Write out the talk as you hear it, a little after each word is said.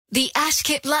The Ash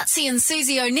Kip Lutzi and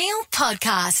Susie O'Neill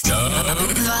podcast.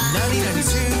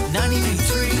 1992,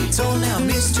 1983, it's all now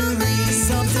mystery.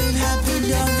 Something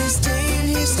happened on this day in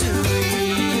history.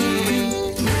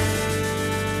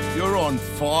 You're on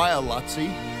fire,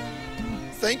 Lutzi.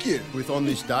 Thank you. With on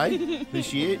this day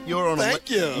this year, you're on. Thank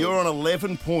you. You're on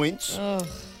 11 points, Yeah.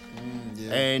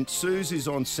 and Suze is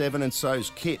on 7, and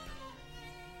so's Kip.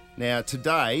 Now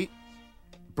today,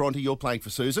 Bronte, you're playing for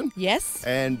Susan. Yes.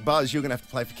 And Buzz, you're going to have to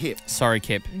play for Kip. Sorry,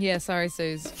 Kip. Yeah, sorry,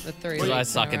 Suze, for 3 Because I weeks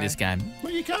suck in a at this row. game.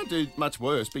 Well, you can't do much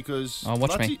worse because Oh,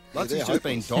 watch me. Lutzi's they're just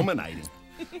been hopeless. dominating.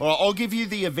 All right, I'll give you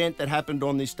the event that happened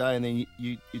on this day, and then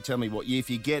you tell me what year. If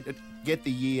you get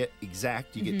the year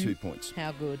exact, you get 2 points.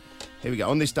 How good. Here we go.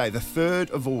 On this day, the 3rd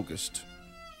of August,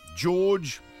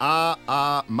 George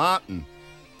R.R. Martin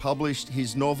published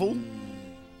his novel,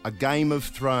 A Game of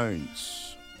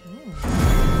Thrones.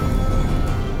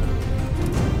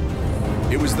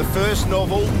 It was the first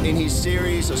novel in his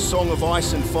series, A Song of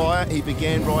Ice and Fire. He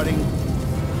began writing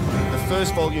the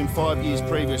first volume 5 years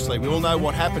previously. We all know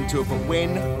what happened to it, but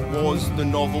when was the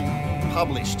novel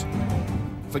published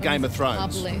for Game of Thrones?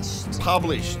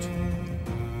 Published.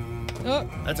 Oh,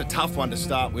 That's a tough one to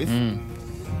start with.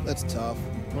 That's tough.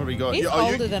 What have we got? he's You- oh,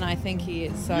 you- older than I think he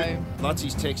is, so...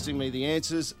 Lutzi's texting me the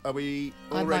answers. Are we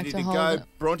all I'd like ready to to hold go? it.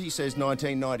 Bronte says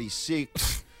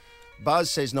 1996.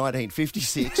 Buzz says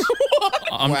 1956.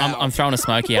 I'm throwing a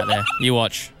smoky out there. You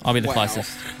watch. I'll be the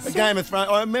closest. A Game of Thrones.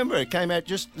 I remember it came out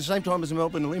just the same time as the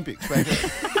Melbourne Olympics. Back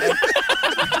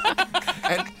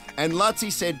and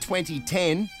Lutzi said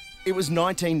 2010. It was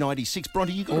 1996.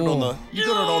 Bronte, you got it on the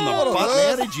button.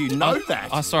 How did you know that?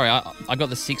 Oh, sorry. I got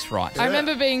the 6 right. I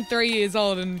remember being 3 years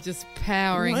old and just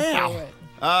powering Wow. through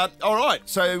it. All right.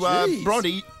 So, Jeez.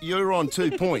 Bronte, you're on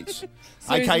 2 points.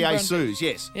 and AKA Bronte. Suze,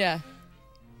 yes. Yeah.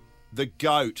 The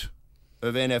GOAT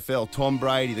of NFL, Tom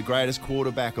Brady, the greatest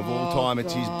quarterback of all time.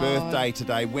 It's his birthday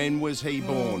today. When was he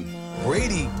born?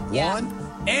 Brady Yeah.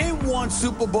 won and won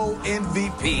Super Bowl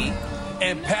MVP,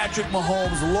 and Patrick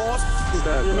Mahomes lost.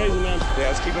 You're amazing, man. Yeah,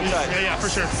 let's keep in touch. Yeah, for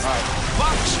sure.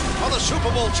 Bucks are the Super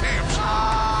Bowl champs.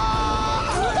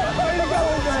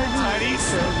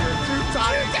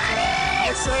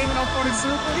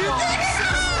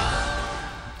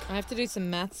 I have to do some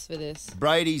maths for this.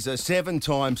 Brady's a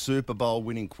 7-time Super Bowl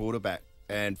winning quarterback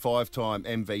and 5-time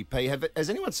MVP. Has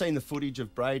anyone seen the footage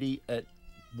of Brady at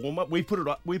warm-up? We put it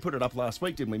up last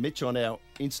week, didn't we, Mitch, on our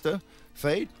Insta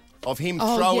feed of him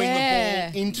throwing yeah.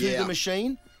 the ball into the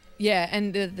machine? Yeah,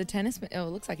 and the tennis... Oh,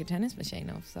 it looks like a tennis machine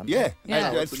or something. Yeah,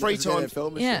 Yeah. And, three It's an times.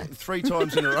 NFL machine. Yeah. 3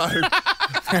 times in a row.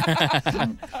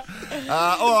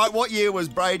 All right, what year was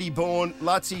Brady born?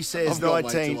 Lutzi says I've got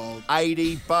way too old.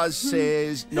 1980. Buzz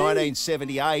says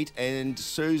 1978. And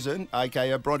Susan,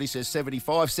 a.k.a. Bronte, says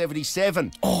 75,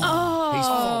 77.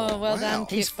 Oh, well done,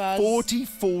 Kip He's Buzz.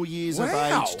 44 years of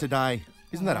Wow. age today.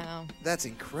 Isn't that Wow. That's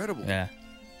incredible. Yeah.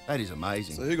 that is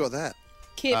amazing. So who got that?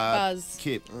 Kip Buzz.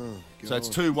 Kip. Oh, So it's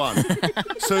God.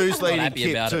 2-1. Sue's leading happy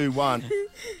Kip about it. 2-1.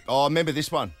 Oh, remember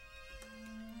this one?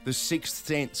 The Sixth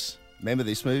Sense. Remember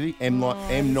this movie? M. Night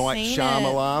seen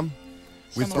Shyamalan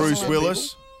with Shyamalan. Bruce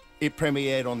Willis. It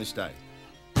premiered on this day.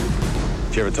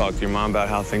 Did you ever talk to your mom about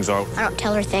how things are? I don't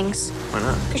tell her things. Why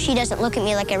not? Because she doesn't look at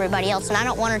me like everybody else, and I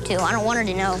don't want her to. I don't want her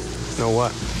to know. Know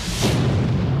what?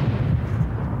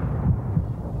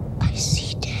 I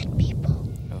see dead people.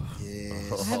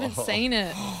 I haven't seen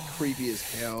it. Creepy as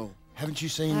hell. Haven't you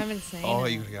seen? I haven't seen Oh,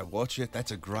 it. you gotta go watch it.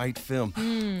 That's a great film.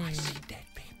 I see dead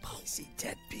people. I see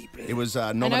dead people. It was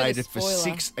the nominated for spoiler.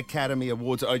 6 Academy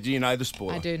Awards. Oh, do you know the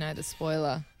spoiler? I do know the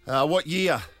spoiler. What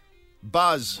year?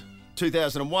 Buzz,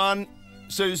 2001.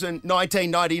 Susan,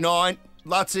 1999.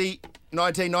 Lutzi,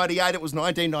 1998. It was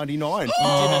 1999. Did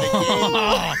it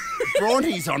again.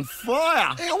 Bronte's on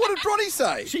fire. Hang on, what did Bronte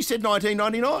say? She said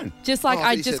 1999. Just like Oh,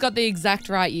 I he just said- got the exact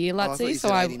right year, I thought you Lutzi, so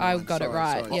said I 89. got it Sorry,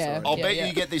 right. sorry, Yeah. sorry. I'll yeah, bet yeah.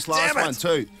 you get this last Damn one it.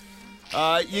 too.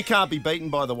 You can't be beaten,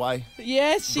 by the way.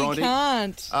 Yes, she Bronte.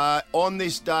 can't. On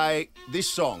this day, this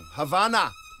song,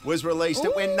 Havana, was released.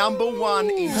 It went #1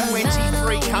 in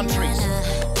 23 countries.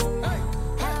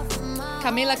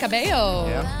 Camila Cabello.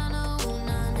 Yeah.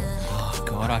 Oh,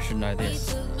 God, I should know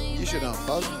this. You should have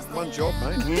Buzz. One job,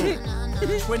 mate.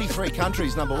 23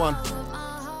 countries, #1.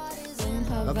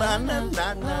 Havana,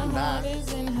 na, na, na.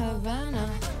 Is in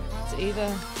Havana. It's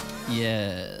either...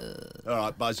 Yeah. All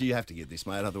right, Buzz, you have to get this,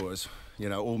 mate. Otherwise,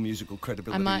 all musical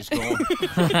credibility I is might-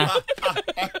 gone.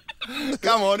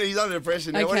 Come on, he's under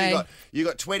pressure now. What do you Okay. got? You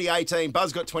got 2018.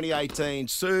 Buzz got 2018.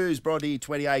 Suze, Bronte,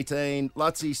 2018.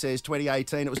 Lutzi says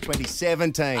 2018. It was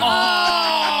 2017.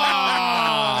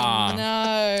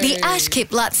 No. The Ash Kip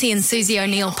Lutzi and Susie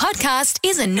O'Neill podcast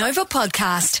is a Nova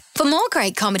podcast. For more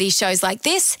great comedy shows like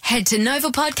this, head to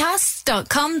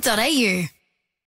novapodcasts.com.au.